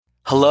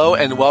Hello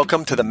and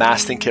welcome to the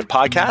Mastin Kipp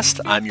podcast.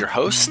 I'm your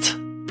host,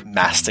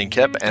 Mastin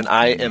Kipp, and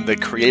I am the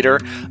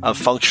creator of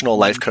Functional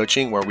Life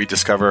Coaching, where we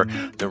discover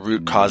the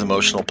root cause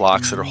emotional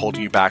blocks that are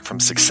holding you back from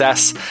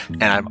success.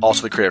 And I'm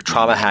also the creator of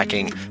Trauma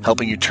Hacking,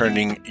 helping you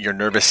turning your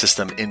nervous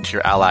system into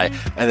your ally,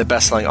 and the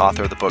best-selling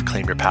author of the book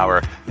Claim Your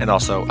Power, and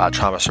also a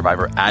trauma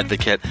survivor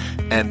advocate.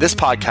 And this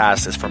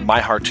podcast is from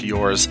my heart to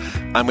yours.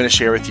 I'm going to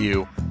share with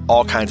you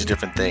all kinds of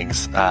different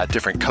things,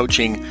 different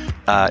coaching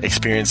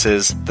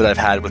experiences that I've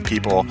had with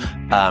people,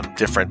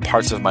 different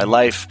parts of my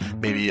life,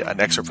 maybe an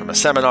excerpt from a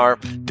seminar,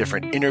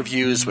 different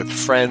interviews with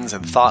friends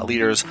and thought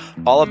leaders,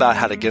 all about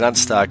how to get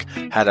unstuck,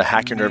 how to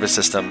hack your nervous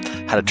system,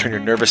 how to turn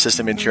your nervous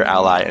system into your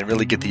ally and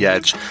really get the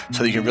edge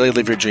so that you can really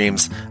live your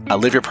dreams,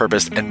 live your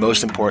purpose, and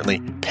most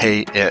importantly,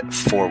 pay it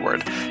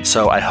forward.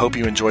 So I hope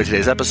you enjoyed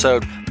today's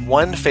episode.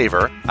 One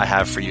favor I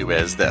have for you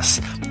is this.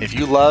 If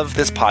you love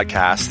this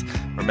podcast,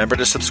 remember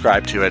to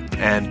subscribe to it.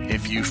 And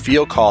if you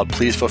feel called,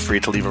 please feel free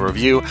to leave a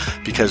review,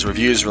 because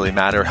reviews really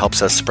matter,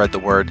 helps us spread the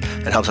word,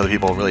 and helps other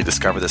people really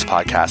discover this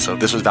podcast. So if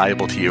this was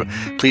valuable to you,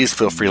 please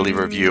feel free to leave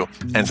a review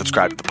and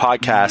subscribe to the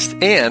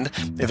podcast. And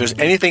if there's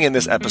anything in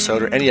this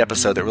episode or any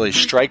episode that really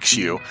strikes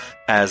you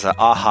as an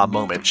aha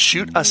moment,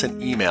 shoot us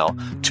an email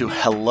to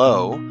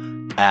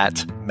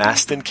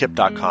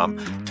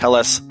hello@mastinkipp.com. Tell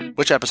us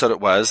which episode it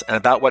was and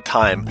about what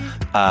time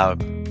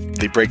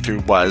the breakthrough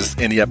was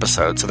in the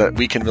episode, so that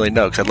we can really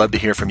know, because I'd love to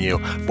hear from you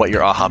what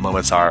your aha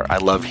moments are. I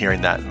love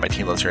hearing that, and my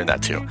team loves hearing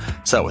that too.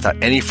 So without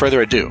any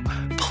further ado,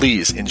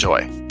 please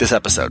enjoy this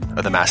episode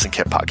of the Mastin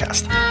Kipp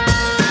podcast.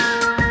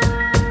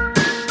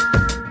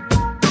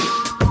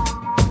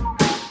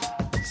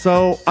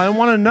 So I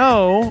want to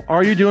know,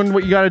 are you doing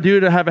what you got to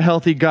do to have a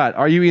healthy gut?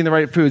 Are you eating the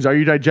right foods? Are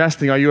you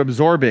digesting? Are you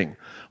absorbing?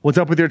 What's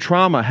up with your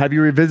trauma? Have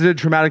you revisited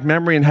traumatic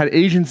memory and had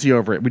agency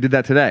over it? We did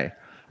that today,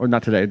 or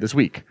not today, this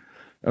week.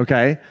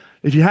 Okay?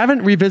 If you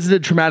haven't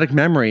revisited traumatic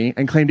memory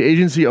and claimed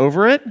agency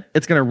over it,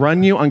 it's going to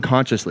run you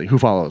unconsciously. Who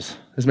follows? Does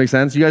this make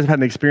sense? You guys have had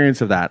an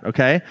experience of that,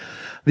 okay?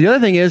 The other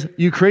thing is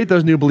you create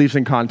those new beliefs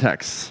and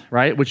contexts,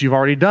 right? Which you've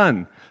already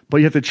done, but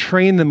you have to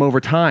train them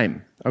over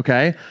time,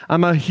 okay?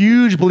 I'm a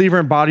huge believer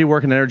in body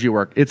work and energy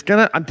work.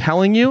 I'm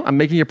telling you, I'm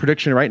making a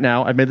prediction right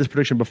now. I've made this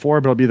prediction before,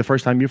 but it'll be the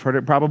first time you've heard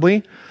it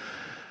probably.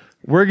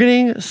 We're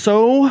getting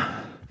so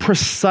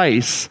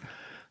precise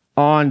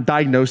on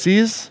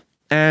diagnoses,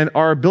 and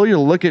our ability to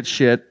look at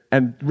shit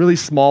and really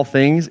small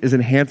things is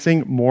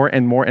enhancing more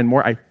and more and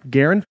more. I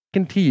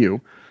guarantee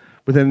you,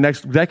 within the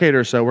next decade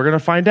or so, we're going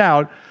to find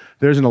out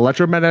there's an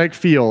electromagnetic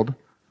field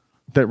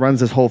that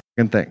runs this whole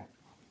fucking thing.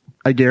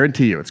 I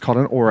guarantee you. It's called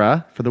an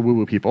aura for the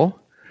woo-woo people.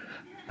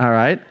 All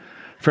right?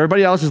 For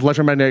everybody else, it's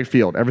electromagnetic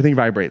field. Everything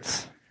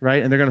vibrates,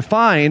 right? And they're going to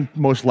find,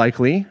 most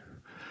likely,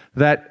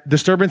 that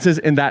disturbances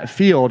in that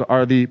field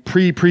are the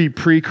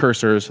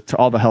precursors to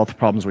all the health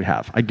problems we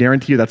have. I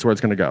guarantee you that's where it's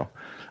going to go.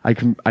 I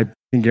can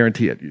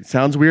guarantee it. It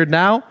sounds weird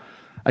now.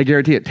 I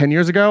guarantee it. 10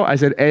 years ago, I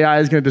said AI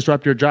is going to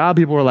disrupt your job.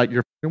 People were like,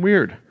 you're fucking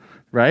weird,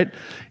 right?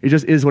 It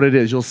just is what it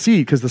is. You'll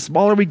see, because the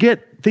smaller we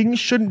get, things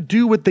shouldn't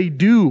do what they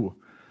do.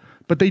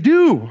 But they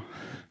do.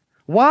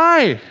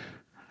 Why?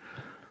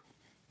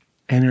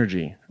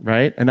 Energy,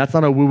 right? And that's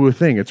not a woo-woo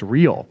thing. It's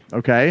real,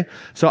 okay?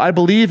 So I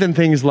believe in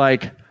things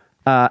like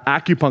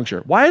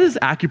acupuncture. Why does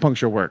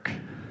acupuncture work?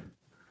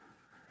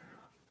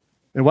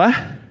 And what?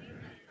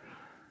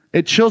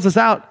 It chills us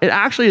out. It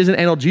actually is an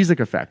analgesic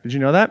effect. Did you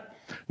know that?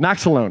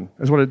 Naloxone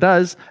is what it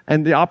does.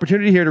 And the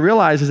opportunity here to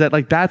realize is that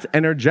that's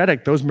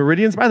energetic. Those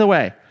meridians, by the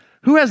way,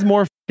 who has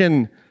more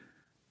fucking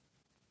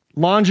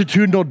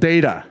longitudinal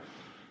data?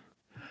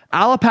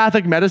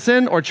 Allopathic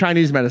medicine or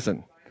Chinese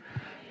medicine?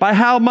 By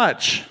how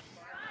much?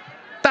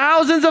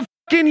 Thousands of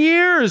fucking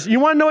years. You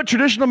want to know what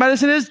traditional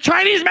medicine is?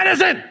 Chinese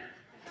medicine.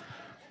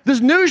 This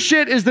new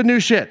shit is the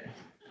new shit.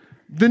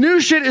 The new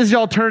shit is the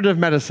alternative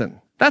medicine.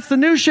 That's the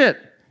new shit.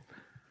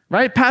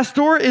 Right?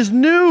 Pasteur is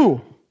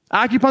new.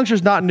 Acupuncture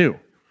is not new.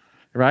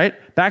 Right?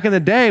 Back in the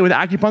day with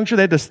acupuncture,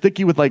 they had to stick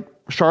you with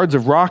shards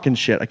of rock and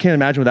shit. I can't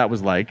imagine what that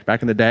was like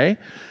back in the day.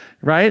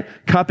 Right?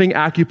 Cupping,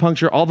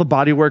 acupuncture, all the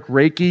body work,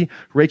 Reiki.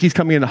 Reiki's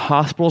coming into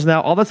hospitals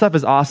now. All that stuff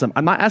is awesome.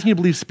 I'm not asking you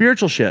to believe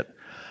spiritual shit.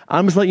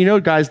 I'm just letting you know,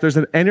 guys, there's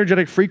an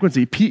energetic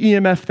frequency,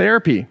 PEMF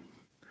therapy.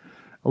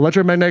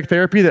 Electromagnetic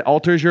therapy that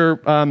alters your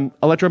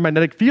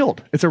electromagnetic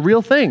field. It's a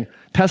real thing.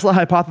 Tesla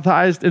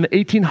hypothesized in the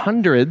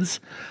 1800s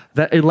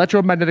that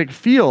electromagnetic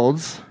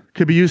fields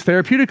could be used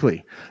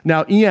therapeutically.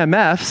 Now,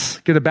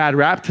 EMFs get a bad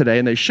rap today,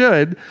 and they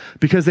should,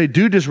 because they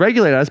do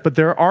dysregulate us, but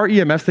there are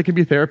EMFs that can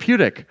be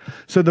therapeutic.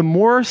 So the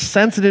more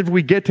sensitive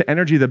we get to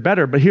energy, the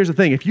better. But here's the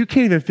thing. If you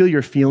can't even feel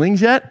your feelings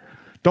yet,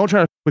 don't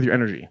try to with your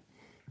energy,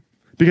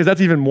 because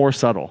that's even more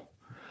subtle.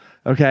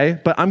 Okay?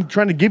 But I'm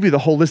trying to give you the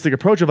holistic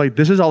approach of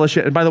this is all the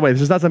shit. And by the way,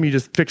 this is not something you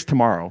just fix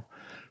tomorrow.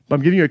 But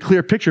I'm giving you a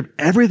clear picture of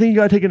everything you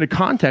got to take into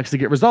context to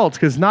get results,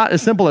 because it's not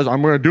as simple as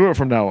I'm going to do it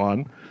from now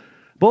on.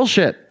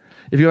 Bullshit.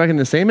 If you're in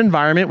the same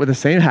environment with the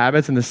same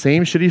habits and the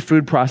same shitty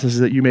food processes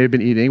that you may have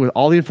been eating, with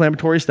all the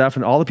inflammatory stuff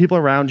and all the people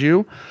around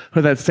you,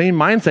 with that same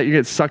mindset, you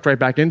get sucked right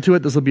back into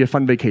it. This will be a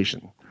fun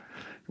vacation,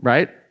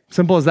 right?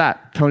 Simple as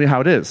that. Telling you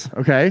how it is,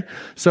 okay?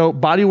 So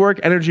body work,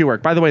 energy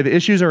work. By the way, the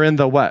issues are in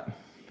the what?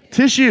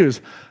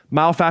 Tissues.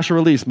 Myofascial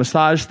release,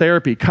 massage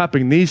therapy,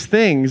 cupping. These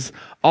things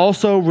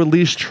also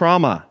release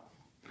trauma.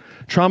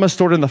 Trauma is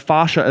stored in the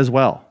fascia as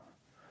well,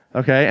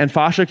 okay? And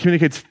fascia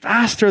communicates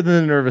faster than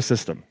the nervous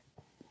system.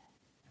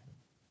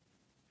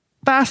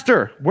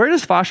 Faster. Where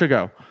does fascia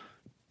go?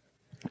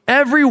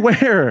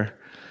 Everywhere,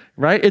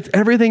 right? It's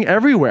everything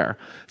everywhere.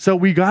 So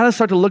we got to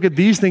start to look at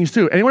these things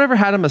too. Anyone ever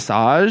had a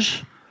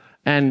massage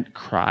and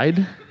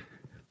cried,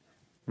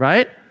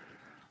 right?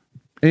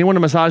 Anyone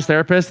a massage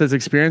therapist that's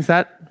experienced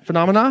that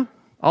phenomena?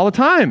 All the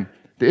time.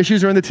 The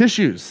issues are in the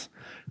tissues,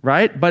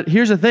 right? But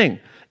here's the thing.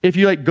 If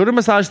you go to a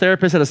massage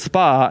therapist at a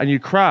spa and you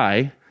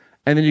cry,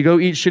 and then you go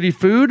eat shitty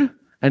food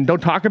and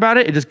don't talk about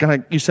it, it just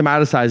you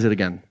somaticize it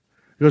again.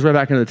 It goes right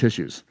back into the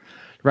tissues,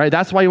 right?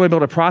 That's why you want to be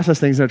able to process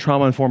things in a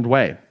trauma-informed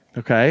way,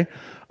 okay?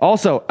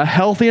 Also, a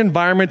healthy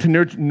environment to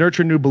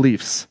nurture new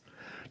beliefs.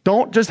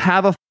 Don't just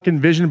have a fucking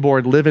vision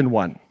board, live in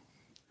one.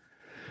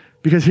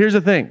 Because here's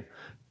the thing.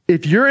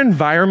 If your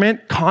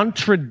environment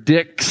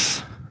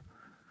contradicts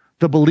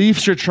the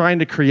beliefs you're trying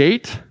to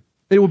create,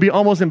 it will be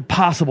almost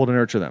impossible to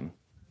nurture them.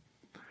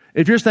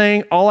 If you're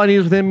saying, all I need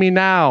is within me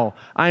now,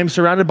 I am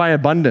surrounded by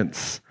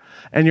abundance,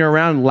 and you're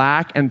around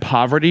lack and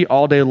poverty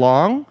all day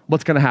long,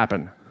 what's going to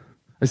happen?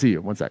 I see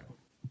you. One sec.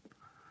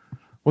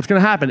 What's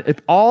going to happen? If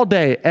all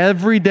day,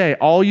 every day,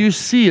 all you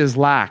see is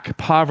lack,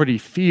 poverty,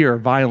 fear,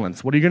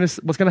 violence, what's going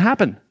to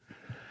happen?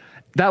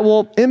 That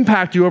will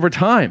impact you over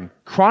time,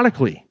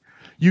 chronically.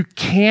 You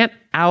can't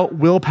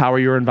out-willpower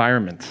your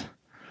environment,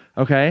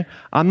 okay?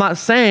 I'm not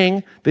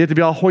saying they have to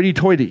be all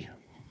hoity-toity,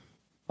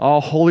 all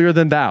holier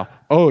than thou.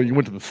 Oh, you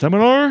went to the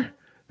seminar?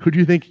 Who do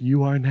you think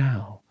you are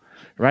now?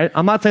 Right?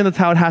 I'm not saying that's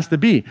how it has to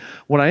be.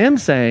 What I am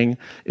saying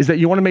is that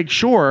you want to make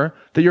sure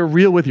that you're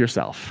real with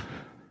yourself.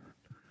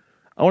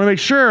 I want to make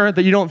sure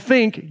that you don't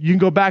think you can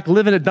go back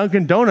living at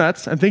Dunkin'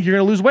 Donuts and think you're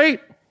going to lose weight.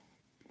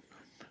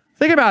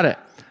 Think about it.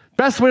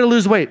 Best way to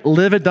lose weight,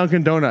 live at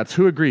Dunkin' Donuts.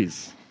 Who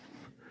agrees?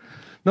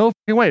 No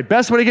fucking way.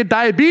 Best way to get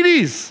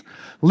diabetes,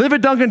 live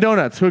at Dunkin'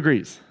 Donuts. Who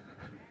agrees?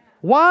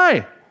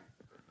 Why?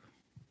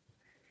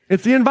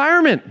 It's the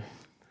environment,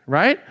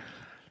 right?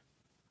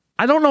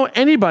 I don't know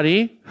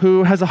anybody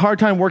who has a hard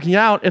time working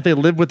out if they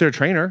live with their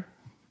trainer.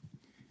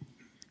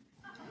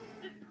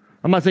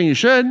 I'm not saying you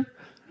should.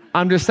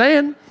 I'm just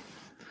saying.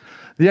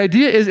 The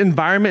idea is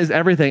environment is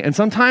everything. And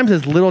sometimes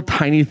it's little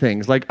tiny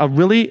things, like a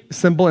really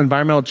simple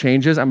environmental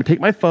changes. I'm going to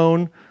take my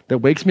phone that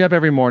wakes me up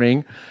every morning,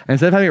 and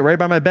instead of having it right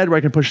by my bed where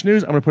I can push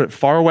snooze, I'm going to put it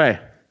far away.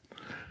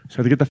 So I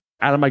have to get the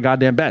out of my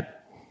goddamn bed.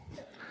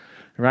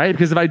 Right?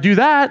 Because if I do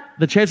that,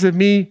 the chances of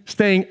me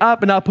staying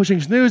up and not pushing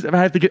snooze if I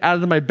have to get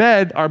out of my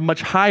bed are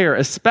much higher,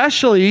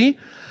 especially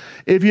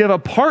if you have a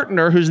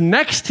partner who's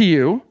next to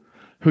you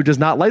who does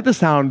not like the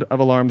sound of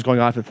alarms going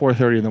off at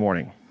 4:30 in the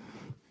morning.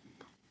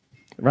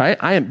 Right?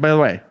 By the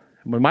way,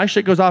 when my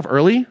shit goes off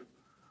early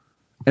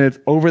and it's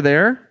over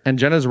there and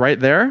Jenna's right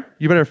there,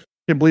 you better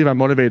f***ing believe I'm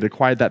motivated to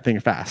quiet that thing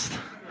fast.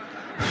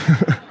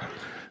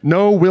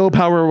 No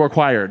willpower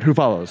required. Who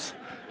follows?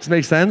 Does this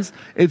make sense?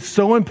 It's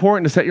so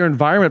important to set your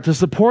environment to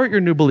support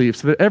your new beliefs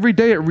so that every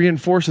day it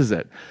reinforces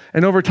it.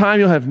 And over time,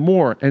 you'll have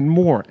more and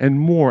more and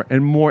more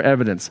and more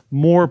evidence,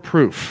 more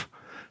proof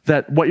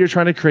that what you're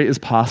trying to create is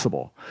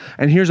possible.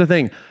 And here's the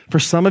thing. For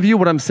some of you,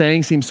 what I'm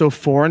saying seems so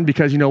foreign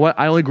because you know what?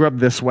 I only grew up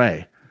this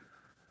way.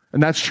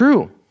 And that's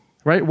true,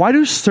 right? Why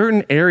do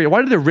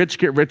the rich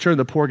get richer and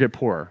the poor get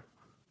poorer?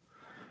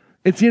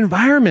 It's the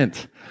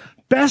environment.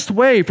 Best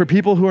way for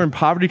people who are in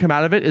poverty to come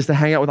out of it is to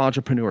hang out with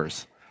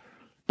entrepreneurs.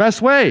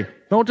 Best way.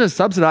 Don't just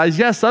subsidize.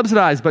 Yes,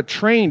 subsidize, but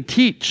train,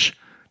 teach.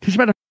 Teach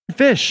them how to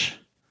fish.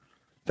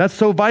 That's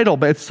so vital,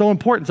 but it's so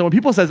important. So when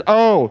people says,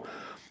 oh,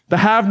 the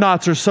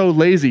have-nots are so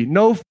lazy.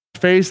 No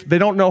face, they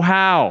don't know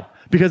how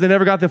because they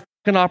never got the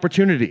fucking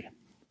opportunity.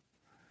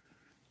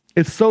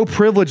 It's so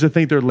privileged to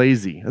think they're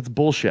lazy. That's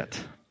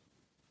bullshit.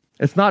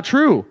 It's not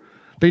true.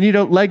 They need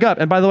a leg up.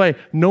 And by the way,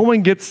 no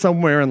one gets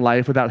somewhere in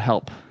life without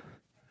help.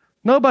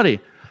 Nobody.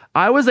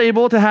 I was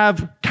able to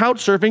have couch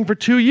surfing for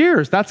 2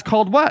 years. That's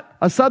called what?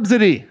 A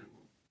subsidy.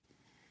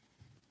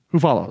 Who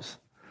follows?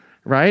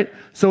 Right?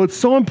 So it's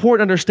so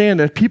important to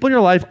understand that if people in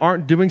your life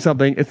aren't doing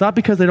something, it's not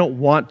because they don't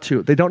want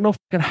to. They don't know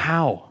fucking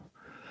how.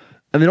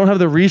 And they don't have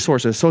the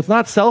resources. So it's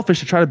not selfish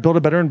to try to build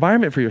a better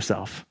environment for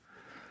yourself.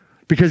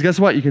 Because guess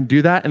what? You can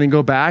do that and then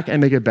go back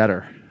and make it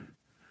better.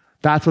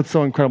 That's what's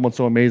so incredible and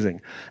so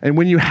amazing. And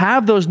when you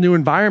have those new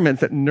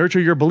environments that nurture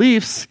your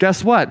beliefs,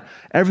 guess what?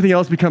 Everything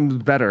else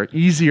becomes better,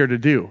 easier to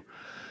do.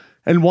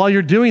 And while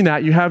you're doing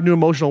that, you have new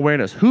emotional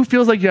awareness. Who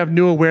feels like you have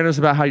new awareness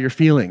about how you're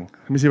feeling?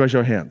 Let me see if I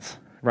show hands,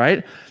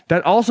 right?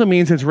 That also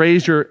means it's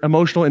raised your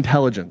emotional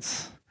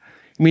intelligence,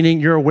 meaning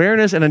your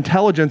awareness and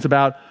intelligence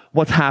about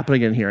what's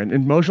happening in here. And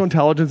emotional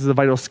intelligence is a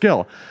vital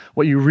skill.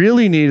 What you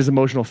really need is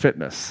emotional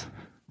fitness.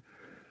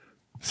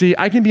 See,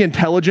 I can be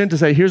intelligent to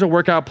say, here's a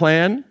workout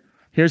plan.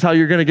 Here's how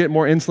you're going to get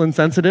more insulin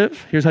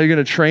sensitive. Here's how you're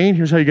going to train.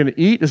 Here's how you're going to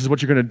eat. This is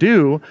what you're going to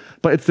do.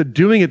 But it's the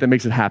doing it that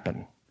makes it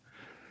happen.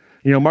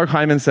 Mark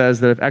Hyman says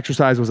that if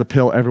exercise was a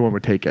pill, everyone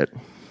would take it,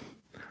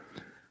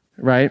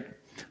 right?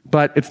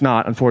 But it's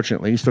not,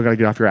 unfortunately. You still got to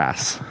get off your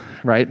ass,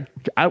 right?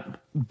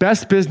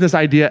 Best business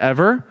idea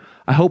ever.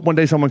 I hope one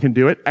day someone can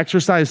do it.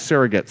 Exercise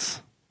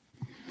surrogates.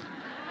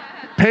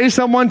 Pay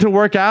someone to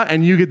work out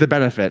and you get the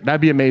benefit.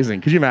 That'd be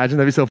amazing. Could you imagine?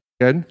 That'd be so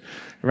good,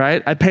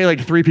 right? I'd pay like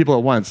 3 people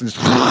at once and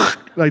just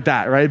like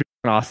that, right? It'd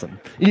be awesome.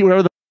 Eat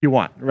whatever the you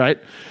want, right?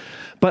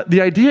 But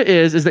the idea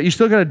is that you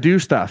still got to do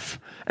stuff.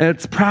 And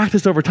it's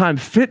practiced over time.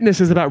 Fitness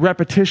is about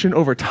repetition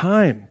over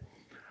time.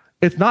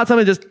 It's not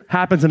something that just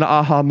happens in an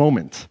aha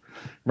moment,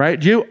 right?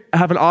 Do you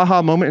have an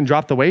aha moment and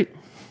drop the weight?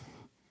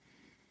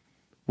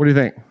 What do you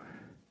think?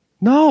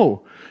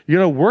 No. You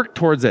got to work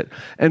towards it.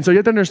 And so you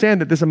have to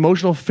understand that this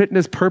emotional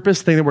fitness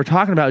purpose thing that we're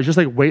talking about is just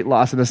like weight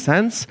loss in a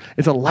sense.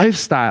 It's a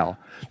lifestyle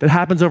that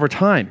happens over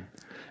time.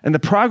 And the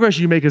progress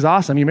you make is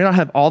awesome. You may not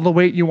have all the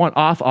weight you want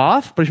off,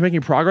 but if you're making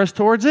progress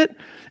towards it,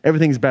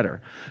 everything's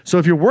better. So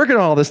if you're working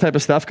on all this type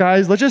of stuff,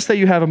 guys, let's just say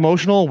you have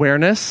emotional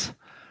awareness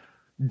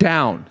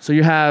down. So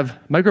you have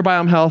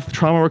microbiome health,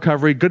 trauma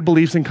recovery, good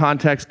beliefs and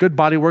context, good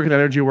body work and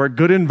energy work,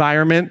 good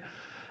environment,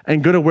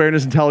 and good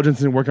awareness,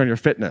 intelligence, and work on your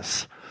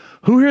fitness.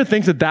 Who here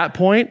thinks at that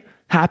point,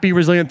 happy,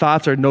 resilient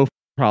thoughts are no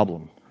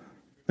problem?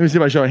 Let me see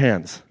by show of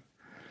hands.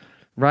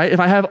 Right? If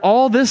I have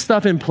all this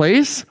stuff in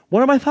place,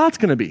 what are my thoughts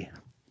going to be?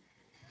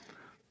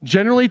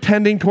 Generally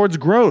tending towards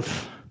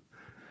growth,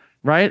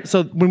 right?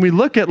 So when we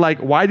look at like,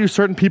 why do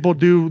certain people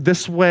do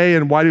this way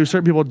and why do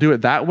certain people do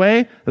it that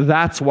way?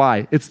 That's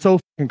why. It's so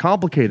fucking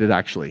complicated,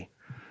 actually.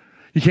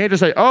 You can't just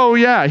say, oh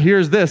yeah,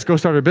 here's this, go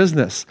start a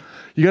business.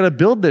 You got to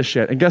build this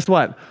shit. And guess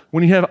what?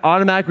 When you have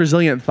automatic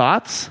resilient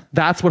thoughts,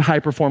 that's what high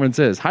performance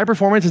is. High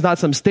performance is not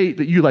some state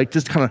that you like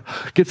just kind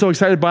of get so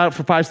excited about it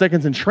for 5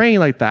 seconds and train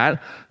like that.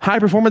 High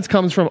performance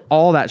comes from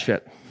all that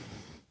shit.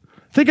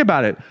 Think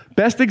about it.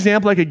 Best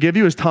example I could give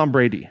you is Tom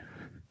Brady.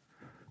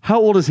 How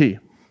old is he?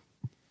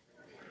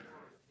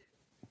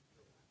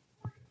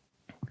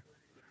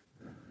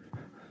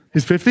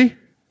 He's 50?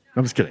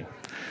 I'm just kidding.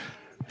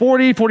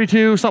 40,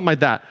 42, something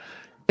like that.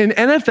 In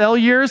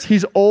NFL years,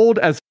 he's old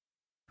as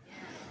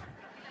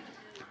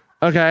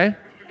okay?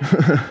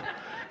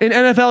 In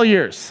NFL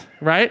years,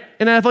 right?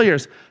 In NFL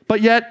years. But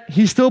yet,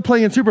 he's still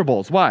playing in Super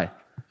Bowls. Why?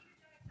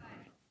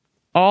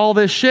 All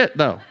this shit,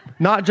 though.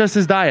 Not just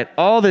his diet.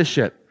 All this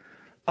shit.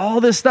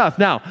 All this stuff.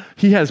 Now,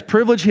 he has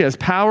privilege, he has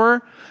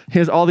power, he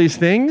has all these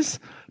things,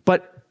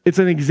 but it's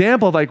an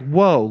example of like,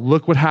 whoa,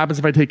 look what happens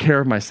if I take care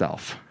of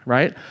myself,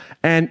 right?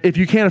 And if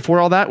you can't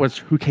afford all that, which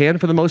who can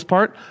for the most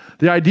part,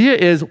 the idea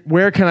is,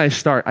 where can I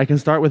start? I can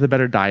start with a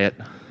better diet.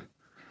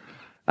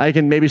 I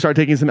can maybe start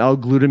taking some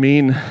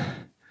L-glutamine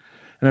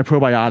and a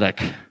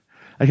probiotic.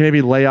 I can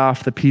maybe lay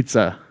off the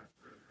pizza,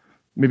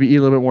 maybe eat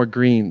a little bit more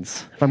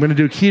greens. If I'm going to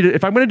do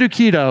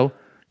keto,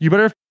 you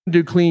better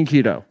do clean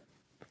keto.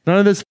 None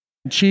of this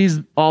cheese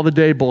all the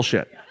day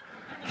bullshit.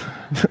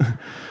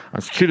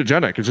 It's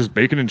ketogenic. It's just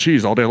bacon and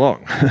cheese all day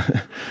long.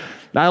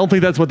 I don't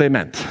think that's what they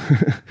meant.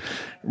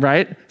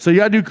 Right? So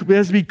there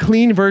has to be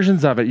clean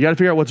versions of it. You got to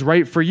figure out what's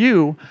right for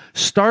you.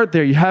 Start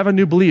there. You have a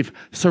new belief.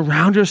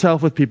 Surround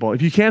yourself with people.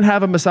 If you can't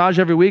have a massage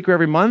every week or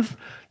every month,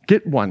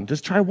 get one.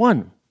 Just try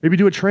one. Maybe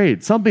do a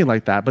trade, something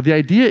like that. But the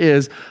idea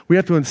is we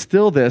have to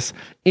instill this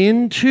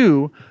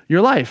into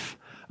your life.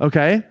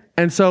 Okay?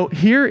 And so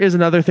here is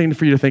another thing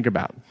for you to think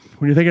about.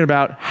 When you're thinking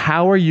about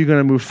how are you going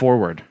to move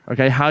forward,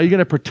 okay? How are you going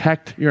to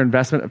protect your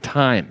investment of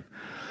time?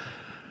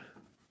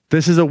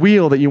 This is a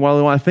wheel that you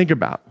really want to think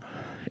about.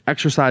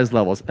 Exercise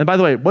levels. And by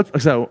the way,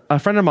 so a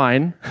friend of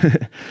mine,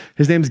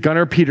 his name's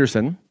Gunnar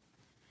Peterson.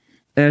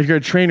 And if you're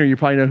a trainer, you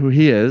probably know who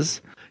he is.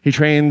 He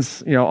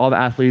trains, all the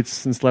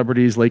athletes and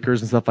celebrities,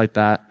 Lakers and stuff like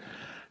that.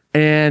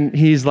 And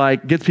he's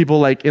like, gets people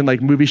like in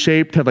like movie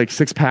shape to have like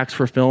 6-packs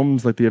for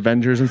films, like the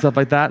Avengers and stuff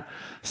like that.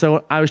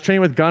 So I was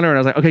training with Gunnar and I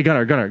was like, okay,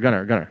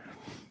 Gunnar.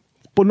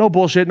 But no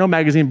bullshit, no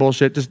magazine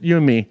bullshit, just you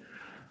and me.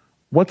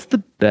 What's the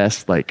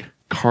best like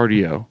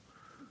cardio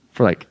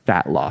for like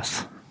fat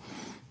loss?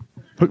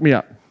 Hook me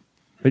up.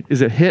 Like,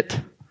 is it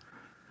HIIT?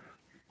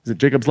 Is it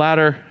Jacob's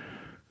Ladder?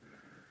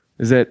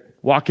 Is it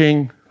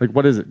walking? Like,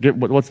 what is it?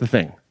 What's the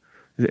thing?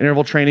 Is it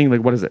interval training?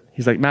 Like, what is it?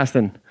 He's like,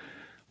 Mastin,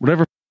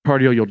 whatever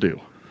cardio you'll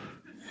do.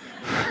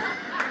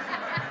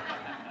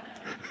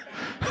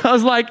 I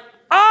was like,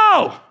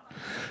 oh,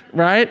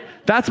 right?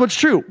 That's what's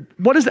true.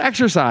 What is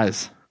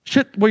exercise?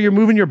 Shit where you're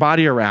moving your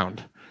body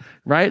around,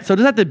 right? So it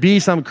doesn't have to be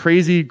some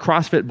crazy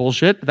CrossFit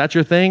bullshit. If that's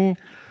your thing,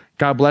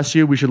 God bless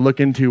you. We should look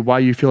into why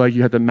you feel like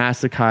you have to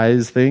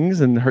masochize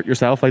things and hurt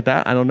yourself like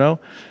that. I don't know.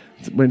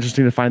 It's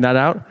interesting to find that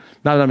out.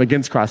 Not that I'm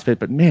against CrossFit,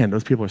 but man,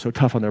 those people are so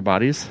tough on their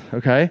bodies,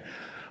 okay?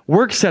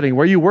 Work setting,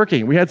 where are you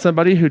working? We had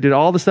somebody who did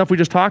all the stuff we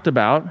just talked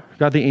about,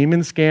 got the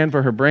Amen scan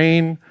for her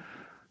brain.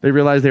 They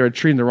realized they were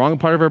treating the wrong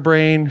part of her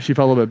brain. She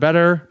felt a little bit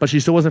better, but she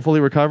still wasn't fully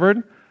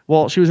recovered.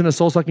 Well, she was in a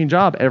soul-sucking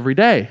job every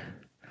day.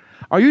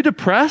 Are you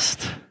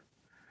depressed?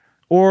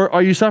 Or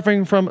are you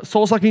suffering from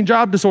soul-sucking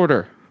job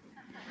disorder?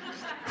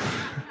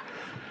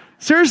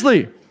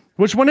 Seriously,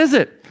 which one is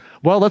it?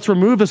 Well, let's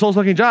remove the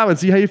soul-sucking job and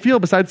see how you feel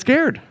besides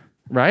scared,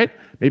 right?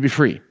 Maybe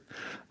free.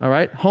 All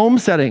right, home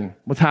setting,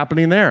 what's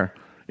happening there?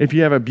 If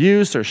you have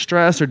abuse or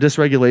stress or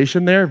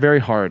dysregulation there, very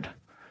hard,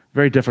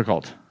 very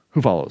difficult.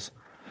 Who follows?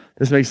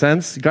 This makes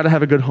sense? You got to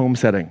have a good home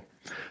setting.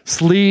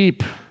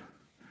 Sleep.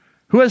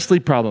 Who has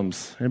sleep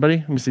problems? Anybody?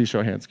 Let me see, show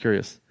of hands,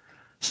 curious.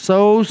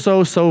 So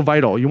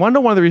vital. You want to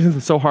know one of the reasons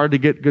it's so hard to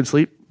get good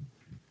sleep?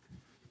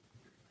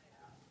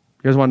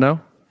 You guys want to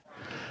know?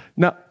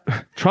 No,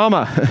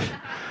 trauma.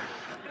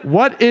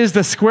 What is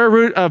the square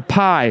root of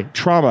pi?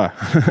 Trauma.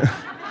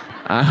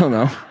 I don't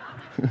know.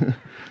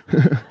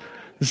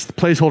 This is the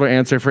placeholder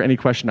answer for any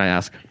question I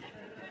ask.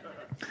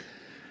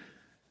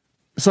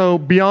 So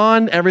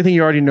beyond everything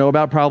you already know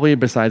about probably,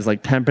 besides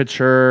like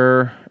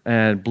temperature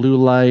and blue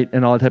light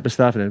and all that type of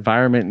stuff, and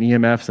environment and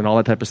EMFs and all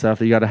that type of stuff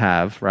that you got to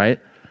have, right?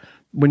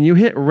 When you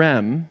hit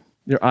REM,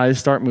 your eyes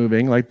start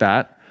moving like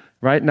that,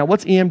 right? Now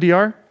what's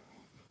EMDR?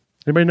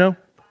 Anybody know?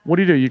 What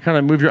do? You kind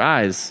of move your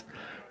eyes.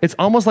 It's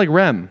almost like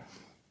REM,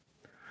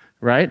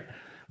 right?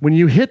 When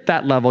you hit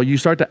that level, you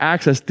start to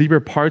access deeper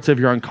parts of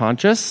your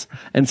unconscious,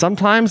 and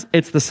sometimes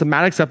it's the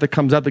somatic stuff that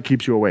comes up that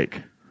keeps you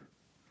awake.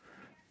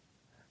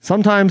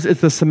 Sometimes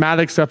it's the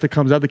somatic stuff that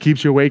comes up that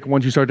keeps you awake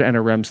once you start to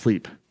enter REM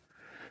sleep.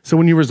 So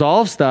when you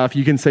resolve stuff,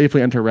 you can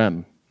safely enter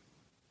REM.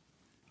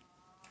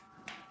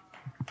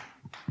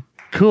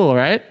 Cool,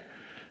 right?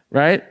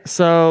 Right?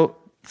 So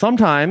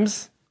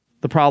sometimes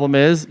the problem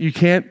is you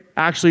can't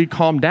actually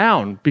calm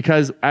down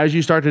because as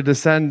you start to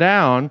descend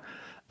down,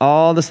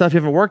 all the stuff you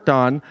haven't worked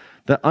on,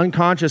 the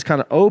unconscious kind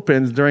of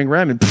opens during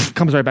REM and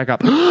comes right back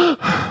up.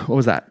 What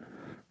was that?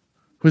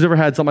 Who's ever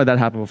had something like that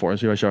happen before?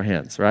 So you show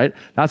hands, right?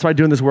 That's why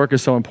doing this work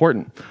is so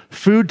important.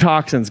 Food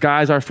toxins.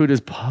 Guys, our food is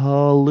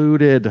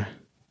polluted.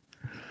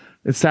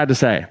 It's sad to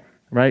say,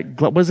 right?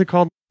 What is it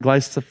called?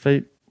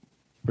 Glyphosate?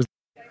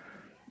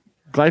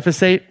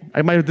 Glyphosate?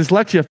 I might have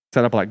dyslexia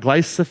set up a lot.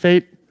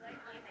 Glyphosate?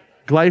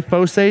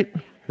 Glyphosate?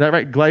 Is that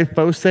right?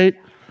 Glyphosate?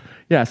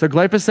 Yeah, so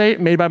glyphosate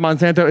made by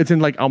Monsanto, it's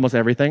in like almost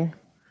everything,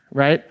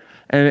 right?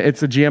 And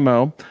it's a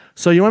GMO.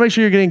 So you want to make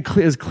sure you're getting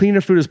as clean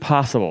a food as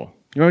possible.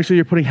 You want to make sure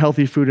you're putting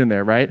healthy food in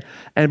there, right?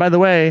 And by the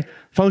way,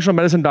 functional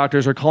medicine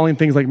doctors are calling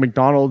things like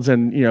McDonald's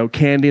and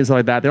candy and stuff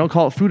like that. They don't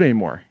call it food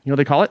anymore. You know what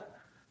they call it?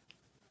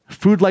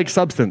 Food-like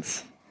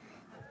substance.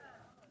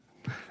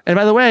 And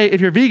by the way, if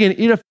you're vegan,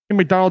 eat a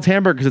McDonald's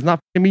hamburger because it's not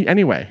meat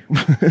anyway.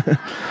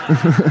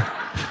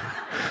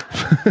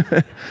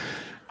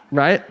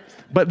 Right?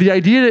 But the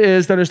idea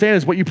is to understand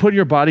is what you put in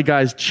your body,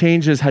 guys,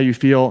 changes how you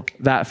feel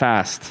that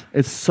fast.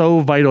 It's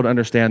so vital to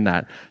understand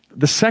that.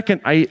 The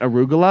second I eat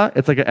arugula,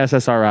 it's like an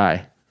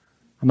SSRI.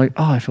 I'm like,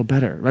 oh, I feel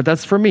better. But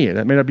that's for me.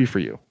 That may not be for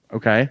you,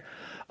 okay?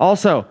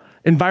 Also,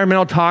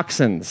 environmental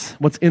toxins,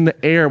 what's in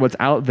the air, what's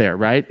out there,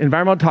 right?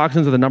 Environmental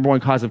toxins are the number one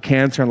cause of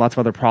cancer and lots of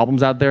other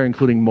problems out there,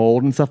 including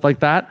mold and stuff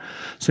like that.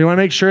 So you want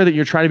to make sure that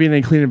you're trying to be in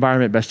a clean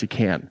environment best you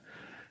can.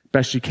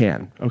 Best you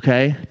can,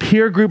 okay?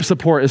 Peer group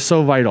support is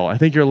so vital. I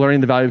think you're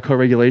learning the value of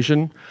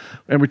co-regulation,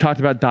 and we talked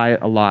about diet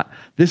a lot.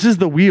 This is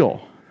the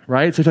wheel,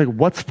 right? So if you're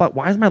like,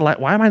 why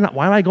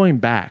am I going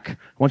back? I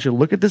want you to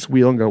look at this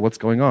wheel and go, what's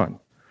going on?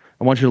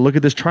 I want you to look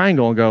at this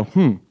triangle and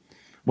go,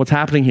 what's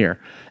happening here?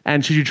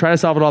 And should you try to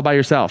solve it all by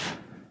yourself?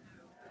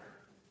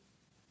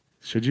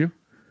 Should you?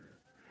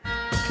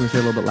 Can we say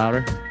a little bit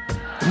louder?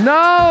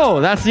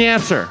 No, that's the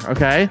answer,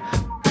 okay?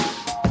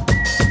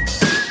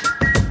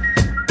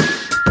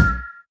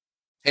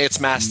 Hey, it's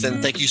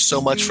Mastin. Thank you so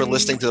much for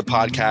listening to the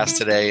podcast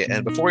today.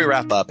 And before we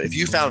wrap up, if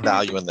you found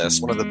value in this,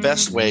 one of the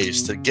best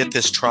ways to get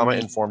this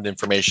trauma-informed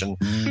information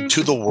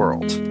to the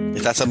world,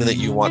 if that's something that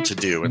you want to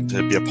do and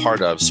to be a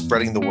part of,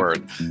 spreading the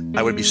word,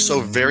 I would be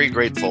so very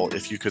grateful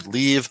if you could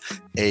leave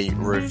a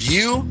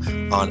review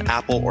on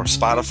Apple or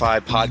Spotify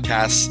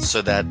podcasts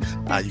so that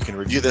you can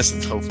review this,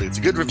 and hopefully it's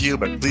a good review,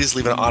 but please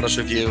leave an honest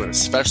review. And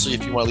especially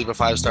if you want to leave a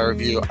 5-star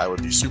review, I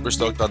would be super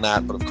stoked on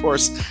that. But of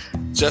course,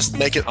 just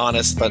make it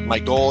honest. But my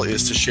goal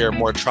is to share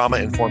more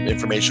trauma-informed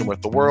information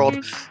with the world,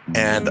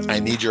 and I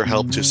need your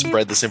help to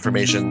spread this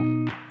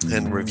information,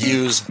 and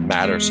reviews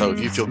matter. So if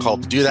you feel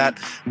called to do that,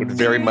 would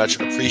very much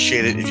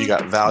appreciate it. If you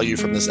got value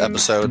from this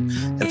episode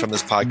and from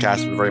this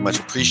podcast, would very much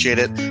appreciate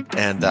it.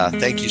 And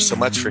thank you so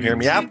much for hearing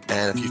me out.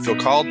 And if you feel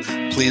called,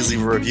 please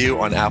leave a review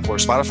on Apple or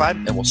Spotify,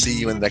 and we'll see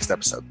you in the next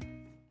episode.